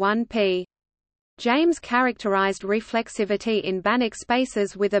 1, 1p. James characterized reflexivity in Banach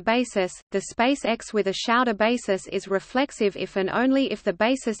spaces with a basis. The space X with a Schauder basis is reflexive if and only if the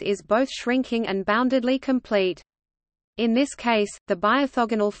basis is both shrinking and boundedly complete. In this case, the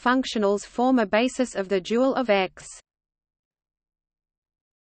biorthogonal functionals form a basis of the dual of X.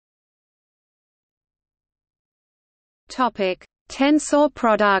 Topic: Tensor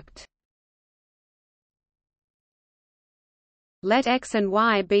product. Let X and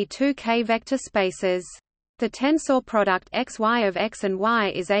Y be two K-vector spaces. The tensor product xy of X and Y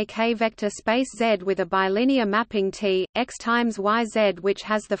is a K-vector space Z with a bilinear mapping T, X times YZ which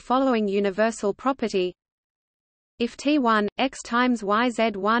has the following universal property. If T1, X times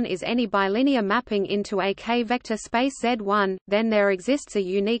YZ1 is any bilinear mapping into a K-vector space Z1, then there exists a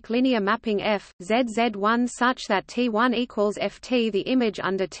unique linear mapping F, ZZ1 such that T1 equals Ft. The image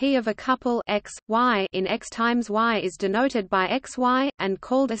under T of a couple X, Y in X times Y is denoted by XY, and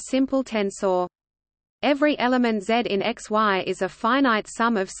called a simple tensor. Every element Z in XY is a finite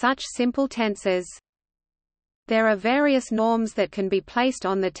sum of such simple tensors. There are various norms that can be placed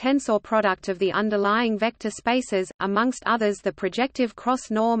on the tensor product of the underlying vector spaces, amongst others the projective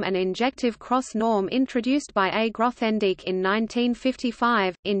cross norm and injective cross norm introduced by A. Grothendieck in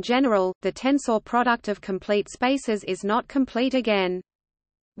 1955. In general, the tensor product of complete spaces is not complete again.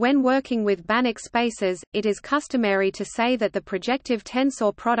 When working with Banach spaces, it is customary to say that the projective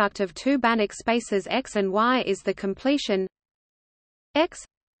tensor product of two Banach spaces X and Y is the completion X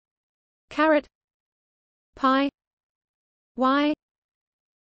caret pi y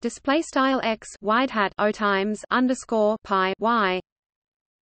display style X wide hat O times underscore pi y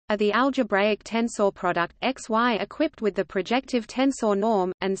are the algebraic tensor product XY equipped with the projective tensor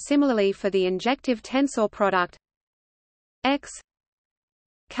norm, and similarly for the injective tensor product X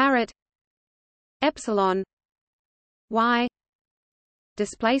caret epsilon y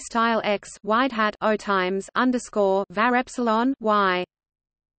display style X wide hat O times underscore var epsilon y.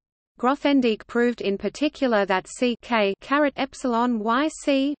 Grothendieck proved in particular that C k caret epsilon y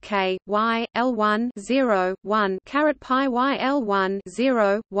C k y L1 0 1 caret pi y L1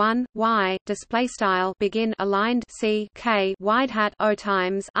 0 1 y display style begin aligned C k wide hat O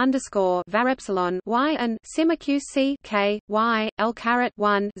times underscore var epsilon y and simiq C k y L caret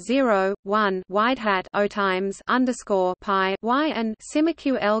 1 0 1 wide hat O times underscore pi y and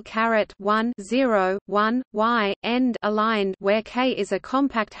simiq L caret 1 0 1 y end aligned where K is a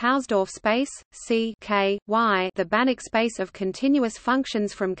compact Hausdorff space, C K, Y the Banach space of continuous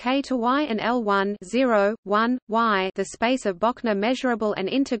functions from K to Y and L1 0, 1, Y the space of Bochner measurable and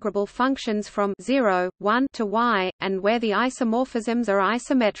integrable functions from 0, 1 to Y, and where the isomorphisms are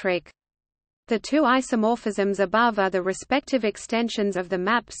isometric. The two isomorphisms above are the respective extensions of the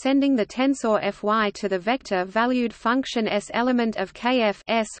map sending the tensor Fy to the vector-valued function S element of Kf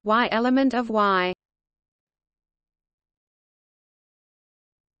S Y element of Y.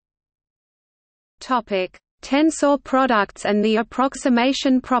 Topic: Tensor products and the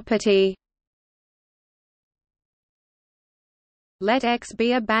approximation property. Let X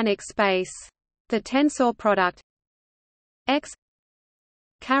be a Banach space. The tensor product X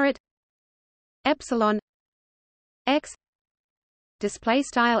caret epsilon X display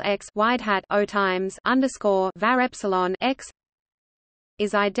style X wide hat O times underscore var epsilon X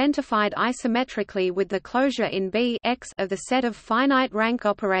is identified isometrically with the closure in B X of the set of finite rank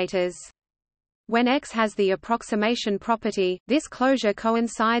operators. When X has the approximation property, this closure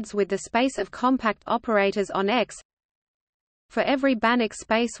coincides with the space of compact operators on X. For every Banach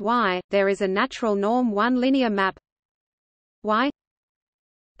space Y, there is a natural norm 1 linear map Y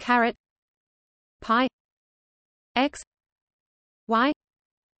caret pi X Y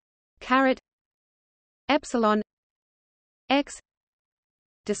caret epsilon X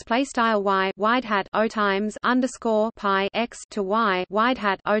display style Y wide hat O times underscore pi X to Y wide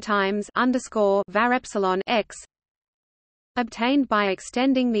hat O times underscore var epsilon X, obtained by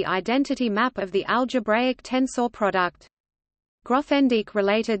extending the identity map of the algebraic tensor product. Grothendieck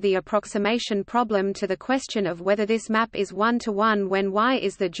related the approximation problem to the question of whether this map is one-to-one when Y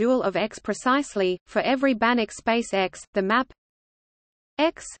is the dual of X precisely. For every Banach space X, the map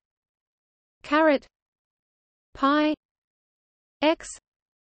X caret pi X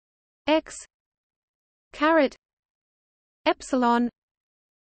X caret epsilon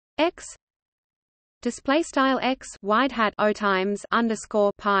X display style X wide hat O times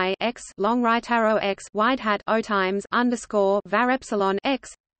underscore pi X long right arrow X wide hat O times underscore var epsilon X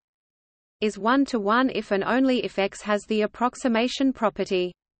is 1-to-1 if and only if X has the approximation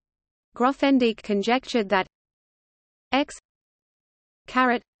property. Grothendieck conjectured that X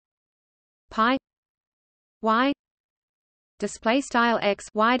caret pi Y display style X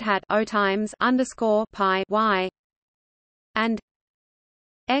wide hat O times underscore pi Y and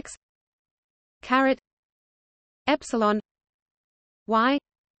X caret epsilon Y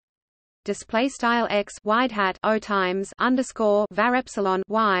display style X wide hat O times underscore var epsilon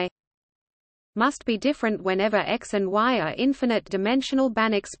Y must be different whenever X and Y are infinite dimensional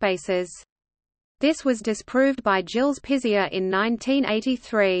Banach spaces. This was disproved by Gilles Pizier in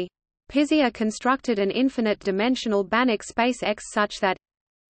 1983. Pizier constructed an infinite-dimensional Banach space X such that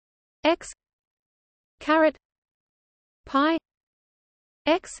X caret pi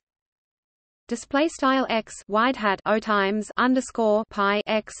X display style X wide hat O times underscore pi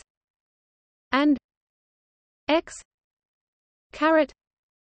X and X caret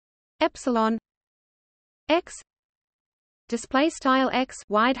epsilon X display style X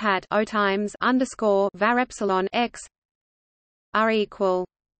wide hat O times underscore var epsilon X are equal.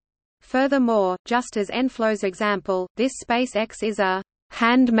 Furthermore, just as Enflot's example, this space X is a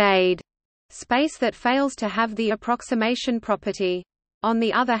handmade space that fails to have the approximation property. On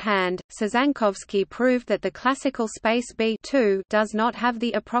the other hand, Sazankovsky proved that the classical space B does not have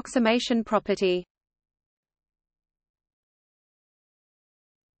the approximation property.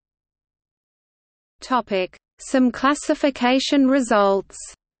 Topic: Some classification results.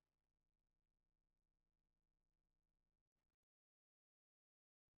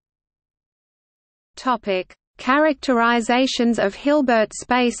 Topic: Characterizations of Hilbert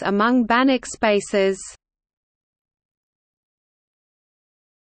space among Banach spaces.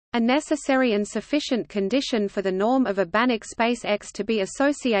 A necessary and sufficient condition for the norm of a Banach space X to be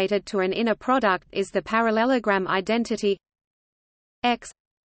associated to an inner product is the parallelogram identity X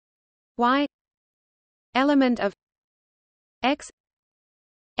Y element of X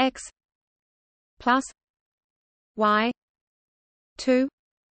X plus Y 2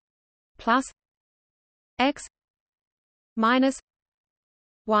 plus X minus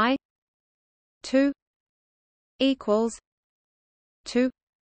Y 2 equals 2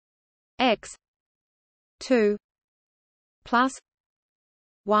 X 2 plus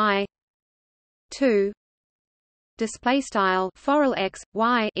Y 2. Display style forall X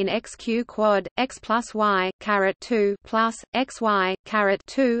Y in XQ quad X plus Y caret 2 plus XY caret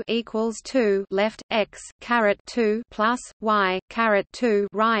 2 equals 2 left X caret 2 plus Y caret 2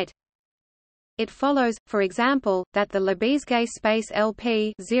 right. It follows, for example, that the Lebesgue space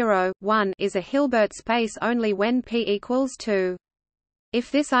LP 0, 1 is a Hilbert space only when P equals 2. If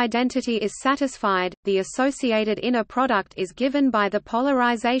this identity is satisfied, the associated inner product is given by the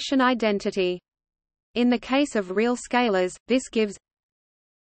polarization identity. In the case of real scalars, this gives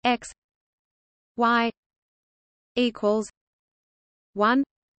X Y equals 1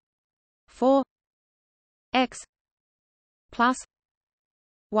 4 X plus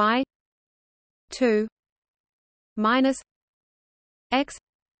Y 2 minus X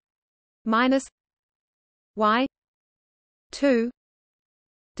minus Y 2.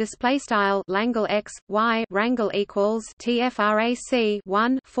 Display style Langle X Y wrangle equals TFRAC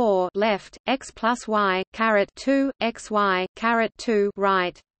 1 4 left X plus Y caret 2 XY caret 2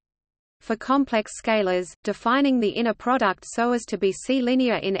 right. For complex scalars, defining the inner product so as to be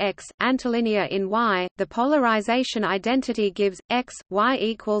C-linear in X, antilinear in Y, the polarization identity gives X, Y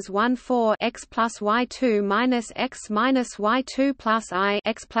equals 1 4 X plus Y2 minus X minus Y2 plus I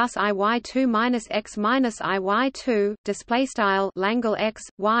X plus I Y2 minus X minus I Y2. Display style Langle X,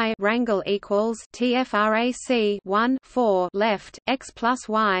 Y wrangle equals TFRAC 1 4 left X plus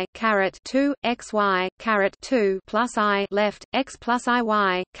Y caret 2 X Y caret 2 plus I left X plus I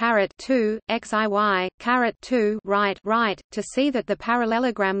Y caret 2 xiy caret 2 right. To see that the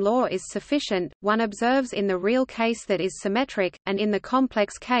parallelogram law is sufficient, one observes in the real case that is symmetric, and in the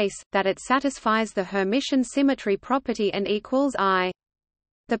complex case, that it satisfies the Hermitian symmetry property and equals I.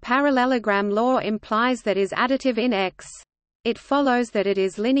 The parallelogram law implies that is additive in X. It follows that it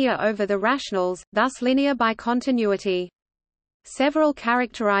is linear over the rationals, thus linear by continuity. Several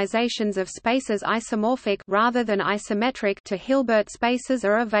characterizations of spaces isomorphic rather than isometric to Hilbert spaces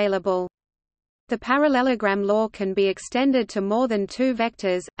are available. The parallelogram law can be extended to more than two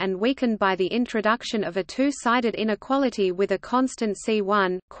vectors, and weakened by the introduction of a two-sided inequality with a constant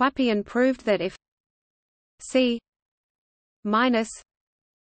C1. Quappian proved that if C minus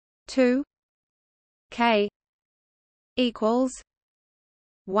 2 K equals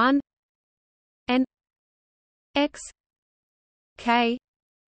 1 n X K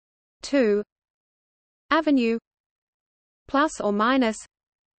 2 avenue plus or minus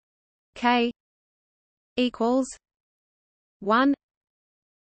K equals 1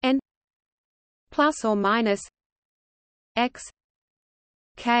 n plus or minus X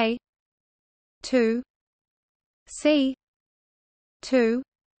K 2 C 2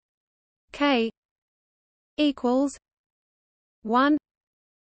 K equals 1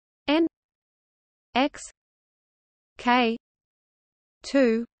 n X K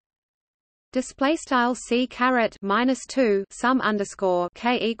 2 display style C caret minus 2 sum underscore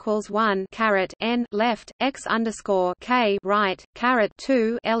K equals 1 caret n left X underscore K right caret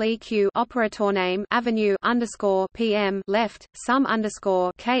 2 LEQ operator name avenue underscore PM left sum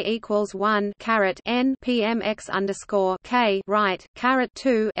underscore K equals 1 caret n PM X underscore K right caret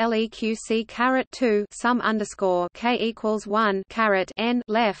 2 LEQ C caret 2 sum underscore K equals 1 caret n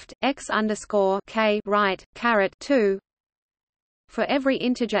left X underscore K right caret 2 for every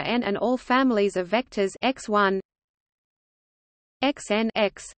integer n and all families of vectors x1 xn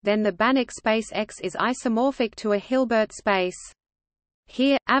x, then the Banach space X is isomorphic to a Hilbert space.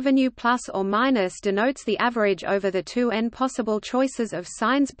 Here, avenue plus or minus denotes the average over the two n possible choices of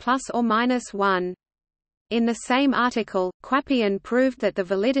signs plus or minus 1. In the same article, Quappian proved that the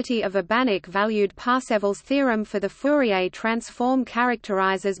validity of a Banach-valued Parsevals theorem for the Fourier transform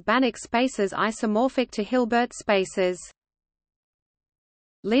characterizes Banach spaces isomorphic to Hilbert spaces.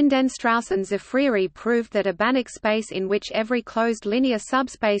 Lindenstrauss and Zeffreri proved that a Banach space in which every closed linear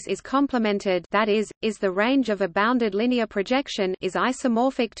subspace is complemented, that is the range of a bounded linear projection, is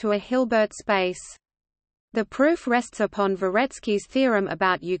isomorphic to a Hilbert space. The proof rests upon Dvoretzky's theorem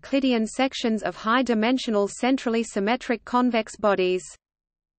about Euclidean sections of high-dimensional centrally symmetric convex bodies.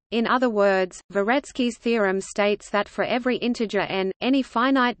 In other words, Dvoretzky's theorem states that for every integer n, any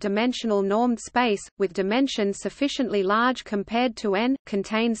finite-dimensional normed space, with dimensions sufficiently large compared to n,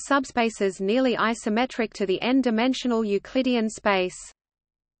 contains subspaces nearly isometric to the n-dimensional Euclidean space.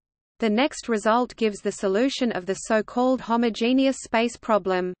 The next result gives the solution of the so-called homogeneous space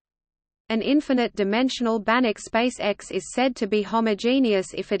problem. An infinite-dimensional Banach space X is said to be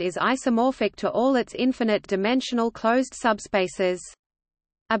homogeneous if it is isomorphic to all its infinite-dimensional closed subspaces.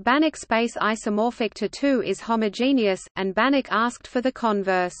 A Banach space isomorphic to 2 is homogeneous, and Banach asked for the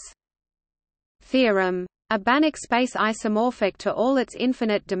converse. Theorem. A Banach space isomorphic to all its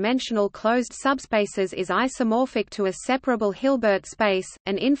infinite-dimensional closed subspaces is isomorphic to a separable Hilbert space.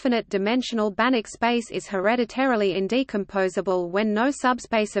 An infinite-dimensional Banach space is hereditarily indecomposable when no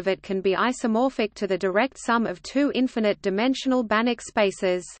subspace of it can be isomorphic to the direct sum of two infinite-dimensional Banach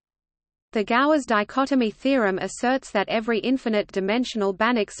spaces. The Gowers dichotomy theorem asserts that every infinite-dimensional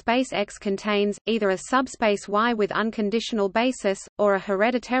Banach space X contains, either a subspace Y with unconditional basis, or a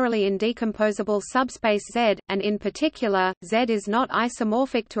hereditarily indecomposable subspace Z, and in particular, Z is not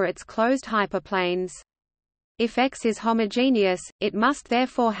isomorphic to its closed hyperplanes. If X is homogeneous, it must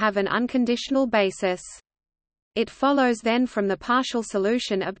therefore have an unconditional basis. It follows then from the partial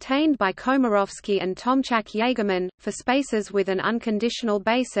solution obtained by Komorowski and Tomczak-Jaegerman, for spaces with an unconditional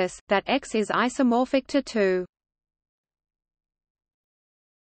basis, that X is isomorphic to 2.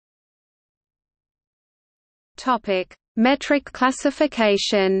 Topic: Metric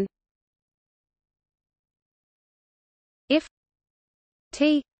classification. If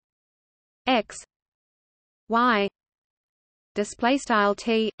T X Y display style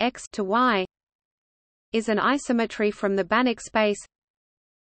T x to y is an isometry from the Banach space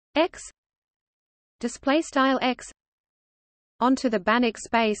X display style X onto the Banach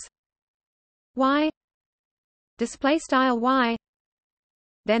space Y display style Y.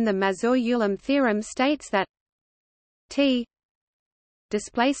 Then the Mazur-Ulam theorem states that T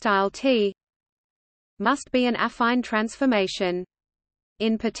display style T must be an affine transformation.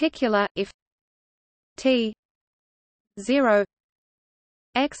 In particular, if T 0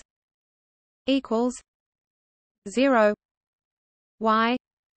 x equals 0 y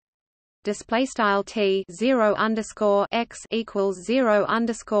display style T 0 underscore x equals 0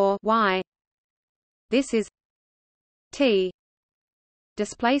 underscore y, this is T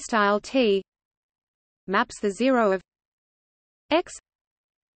display style T maps the 0 of x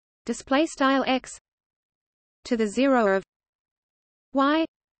display style x to the 0 of y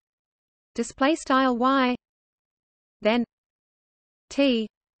display style y. Then T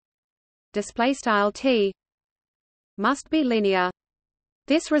display style T must be linear.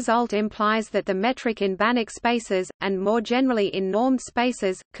 This result implies that the metric in Banach spaces, and more generally in normed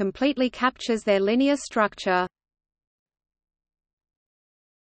spaces, completely captures their linear structure.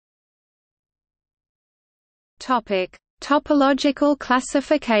 Topic: Topological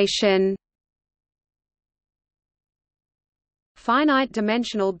classification.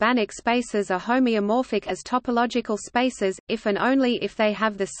 Finite-dimensional Banach spaces are homeomorphic as topological spaces, if and only if they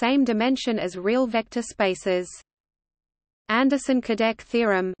have the same dimension as real vector spaces. Anderson-Kardec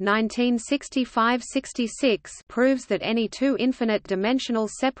theorem 1965–66 proves that any two infinite-dimensional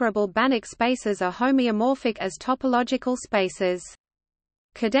separable Banach spaces are homeomorphic as topological spaces.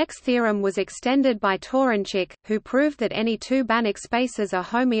 Kardec's theorem was extended by Toranchik, who proved that any two Banach spaces are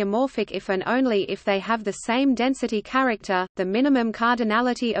homeomorphic if and only if they have the same density character, the minimum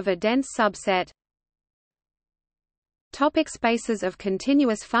cardinality of a dense subset. Topic: spaces of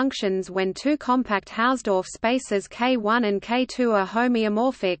continuous functions. When two compact Hausdorff spaces K1 and K2 are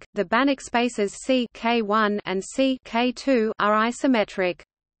homeomorphic, the Banach spaces C K1 and C K2 are isometric.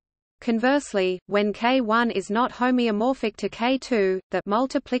 Conversely, when K1 is not homeomorphic to K2, the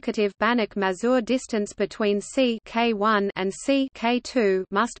multiplicative Banach-Mazur distance between C K1 and C K2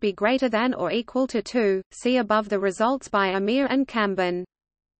 must be greater than or equal to 2. See above the results by Amir and Kamban.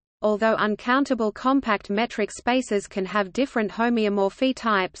 Although uncountable compact metric spaces can have different homeomorphy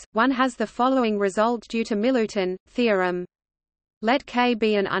types, one has the following result due to Milutin theorem. Let K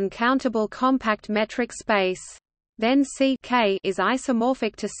be an uncountable compact metric space. Then C K is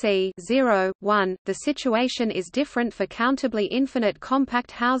isomorphic to C 0, 1. The situation is different for countably infinite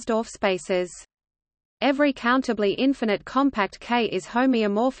compact Hausdorff spaces. Every countably infinite compact K is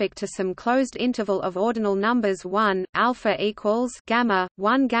homeomorphic to some closed interval of ordinal numbers 1 alpha equals gamma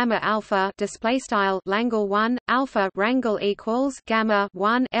 1 gamma alpha display style Langle 1 alpha wrangle equals gamma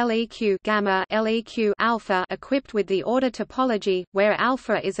 1 leq gamma leq alpha, equipped with the order topology where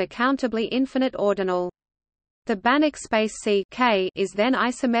alpha is a countably infinite ordinal. The Banach space C K is then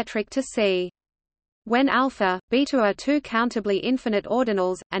isometric to C. When alpha, beta are two countably infinite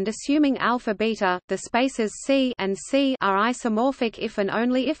ordinals, and assuming alpha beta, the spaces C and C are isomorphic if and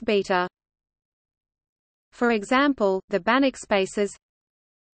only if beta. For example, the Banach spaces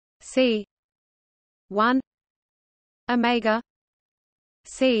C 1 omega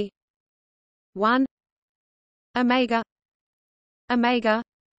C 1 omega omega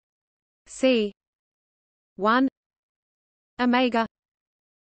C 1 omega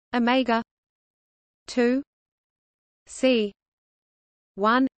omega 2 C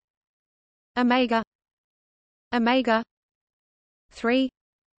 1 omega omega 3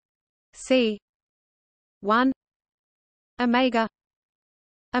 C 1 omega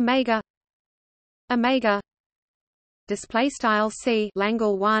omega omega display style C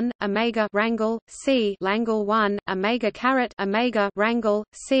Langle 1 omega wrangle C Langle 1 omega caret omega wrangle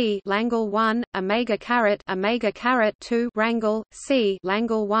C Langle 1 omega caret 2 wrangle C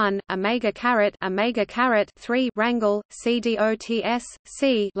Langle 1 omega caret 3 wrangle C dots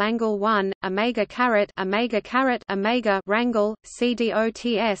C Langle 1 omega caret omega wrangle C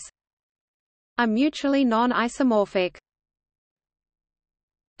dots are mutually non-isomorphic.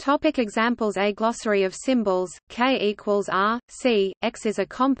 Topic: examples. A glossary of symbols. K equals R, C, X is a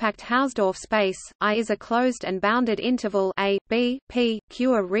compact Hausdorff space, I is a closed and bounded interval A, B, P,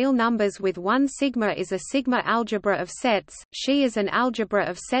 Q are real numbers with 1 sigma is a sigma algebra of sets, Xi is an algebra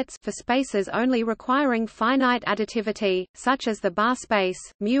of sets for spaces only requiring finite additivity, such as the bar space,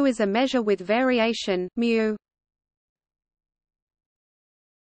 mu is a measure with variation, mu.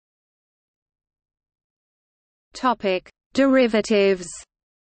 Topic: derivatives.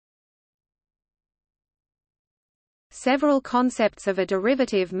 Several concepts of a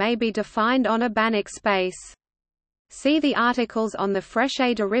derivative may be defined on a Banach space. See the articles on the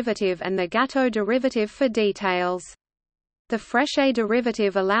Frechet derivative and the Gatto derivative for details. The Frechet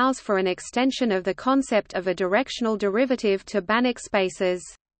derivative allows for an extension of the concept of a directional derivative to Banach spaces.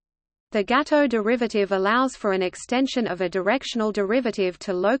 The Gatto derivative allows for an extension of a directional derivative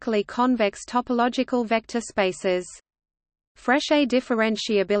to locally convex topological vector spaces. Frechet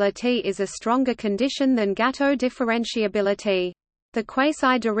differentiability is a stronger condition than Gatto differentiability. The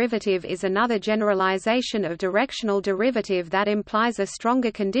quasi-derivative is another generalization of directional derivative that implies a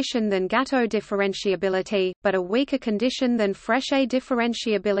stronger condition than Gatto differentiability, but a weaker condition than Frechet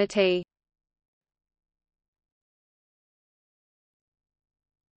differentiability.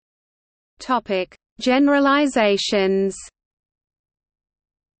 Topic: Generalizations.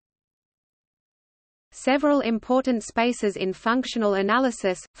 Several important spaces in functional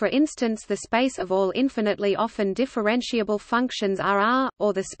analysis, for instance the space of all infinitely often differentiable functions R,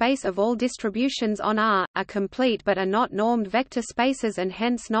 or the space of all distributions on R, are complete but are not normed vector spaces and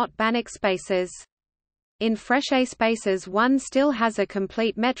hence not Banach spaces. In Frechet spaces one still has a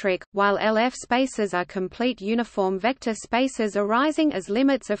complete metric, while LF spaces are complete uniform vector spaces arising as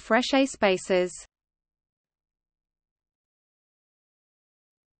limits of Frechet spaces.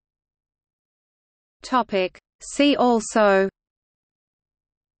 See also: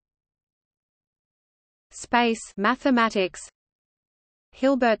 Space mathematics,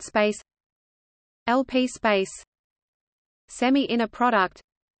 Hilbert space, LP space, semi-inner product,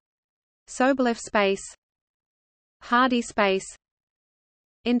 Sobolev space, Hardy space,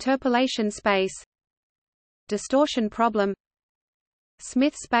 interpolation space, distortion problem,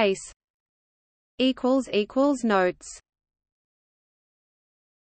 Smith space. Notes